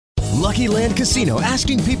Lucky Land Casino,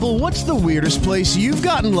 asking people, what's the weirdest place you've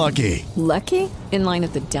gotten lucky? Lucky? In line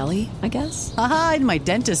at the deli, I guess? Aha, in my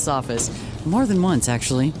dentist's office. More than once,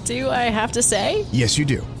 actually. Do I have to say? Yes, you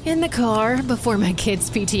do. In the car before my kids'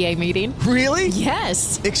 PTA meeting. Really?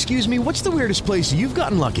 Yes. Excuse me, what's the weirdest place you've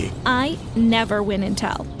gotten lucky? I never win and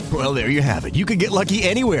tell. Well, there you have it. You can get lucky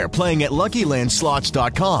anywhere, playing at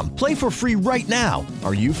LuckyLandSlots.com. Play for free right now.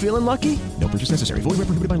 Are you feeling lucky? No purchase necessary. Void where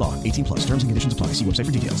prohibited by law. 18 plus. Terms and conditions apply. See website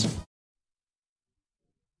for details.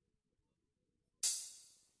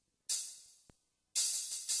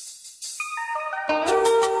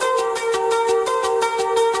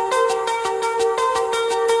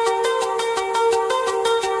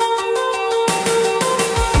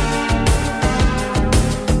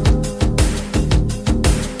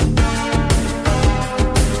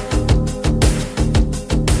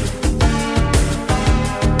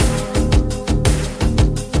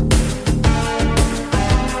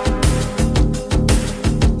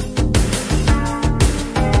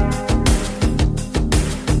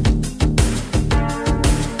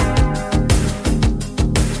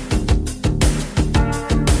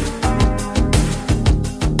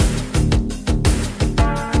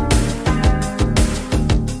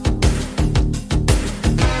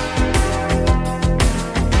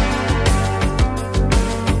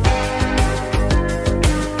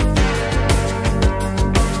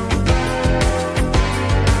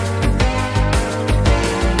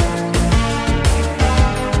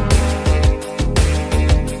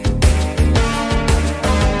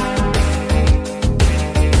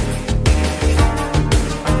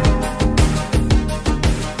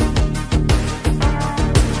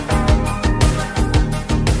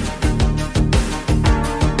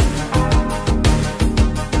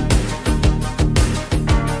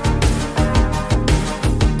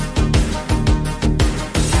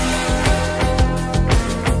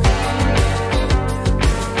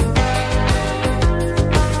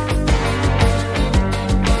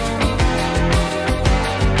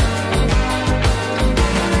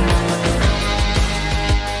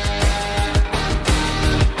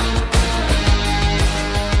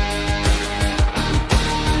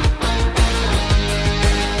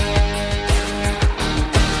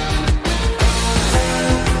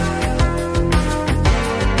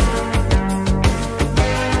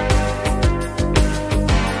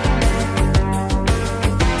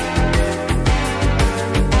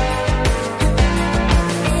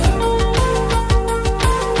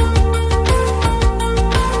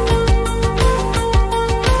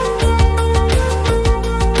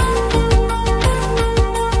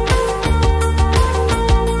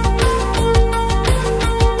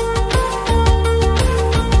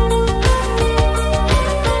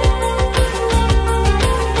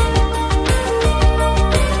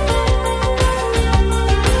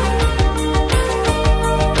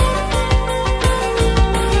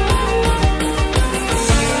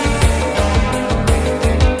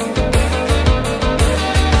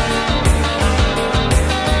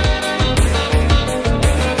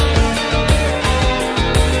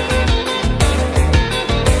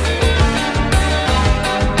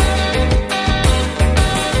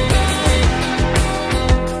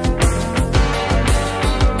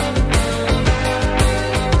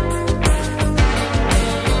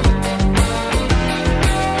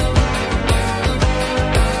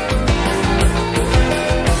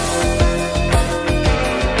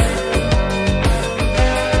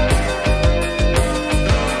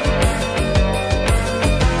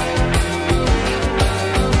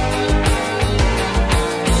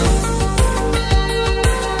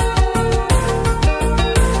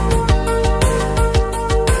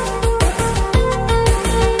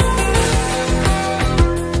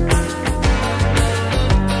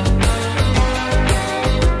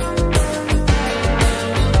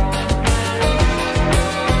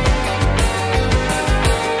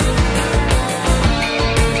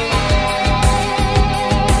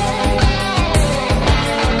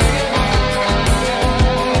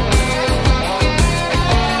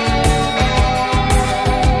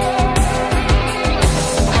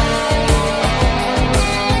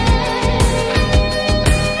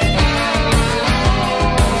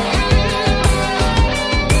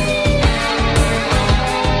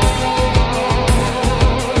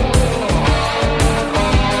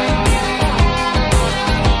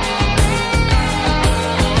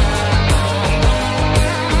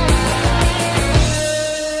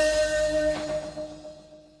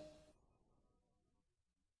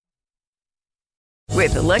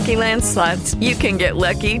 With the Lucky Land Slots, you can get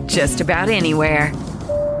lucky just about anywhere.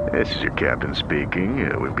 This is your captain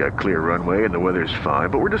speaking. We've got clear runway and the weather's fine,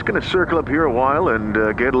 but we're just going to circle up here a while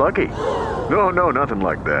and get lucky. No, nothing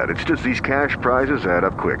like that. It's just these cash prizes add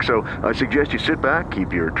up quick. So I suggest you sit back,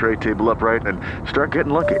 keep your tray table upright, and start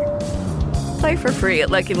getting lucky. Play for free at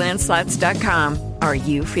LuckyLandSlots.com. Are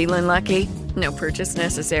you feeling lucky? No purchase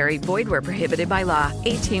necessary. Void where prohibited by law.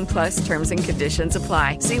 18+ terms and conditions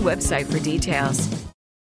apply. See website for details.